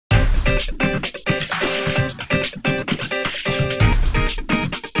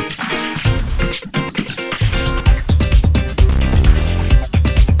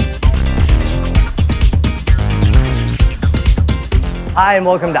Hi and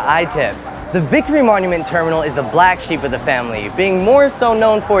welcome to iTips. The Victory Monument Terminal is the black sheep of the family, being more so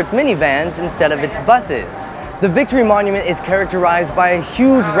known for its minivans instead of its buses. The Victory Monument is characterized by a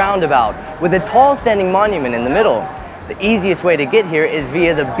huge roundabout with a tall standing monument in the middle. The easiest way to get here is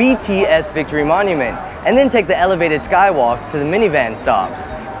via the BTS Victory Monument, and then take the elevated skywalks to the minivan stops.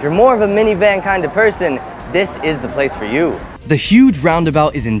 If you're more of a minivan kind of person, this is the place for you. The huge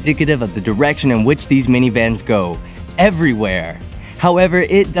roundabout is indicative of the direction in which these minivans go, everywhere. However,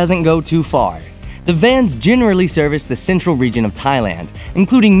 it doesn't go too far. The vans generally service the central region of Thailand,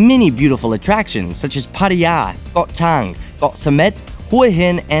 including many beautiful attractions such as Pattaya, Koh Chang, Koh Samet, Hua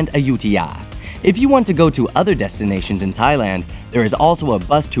Hin and Ayuthaya. If you want to go to other destinations in Thailand, there is also a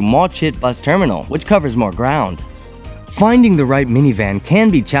bus to Mochit Bus Terminal, which covers more ground. Finding the right minivan can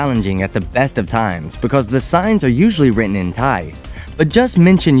be challenging at the best of times because the signs are usually written in Thai. But just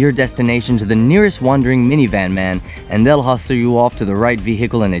mention your destination to the nearest wandering minivan man and they'll hustle you off to the right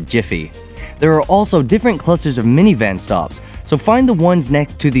vehicle in a jiffy. There are also different clusters of minivan stops, so find the ones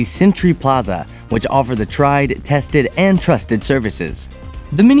next to the Century Plaza, which offer the tried, tested, and trusted services.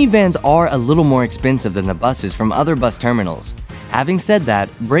 The minivans are a little more expensive than the buses from other bus terminals. Having said that,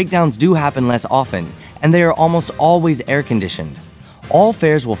 breakdowns do happen less often, and they are almost always air-conditioned. All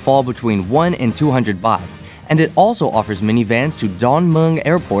fares will fall between 1 and 200 baht, and it also offers minivans to Don Mueang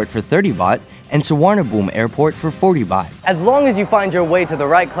Airport for 30 baht and Suvarnabhumi Airport for 40 baht. As long as you find your way to the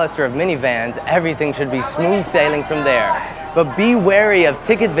right cluster of minivans, everything should be smooth sailing from there. But be wary of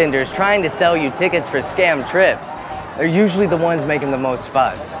ticket vendors trying to sell you tickets for scam trips. They're usually the ones making the most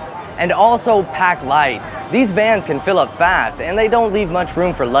fuss. And also pack light. These vans can fill up fast and they don't leave much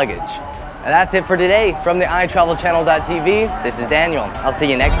room for luggage. And that's it for today. From the iTravelChannel.tv, this is Daniel. I'll see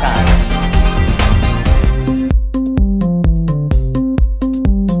you next time.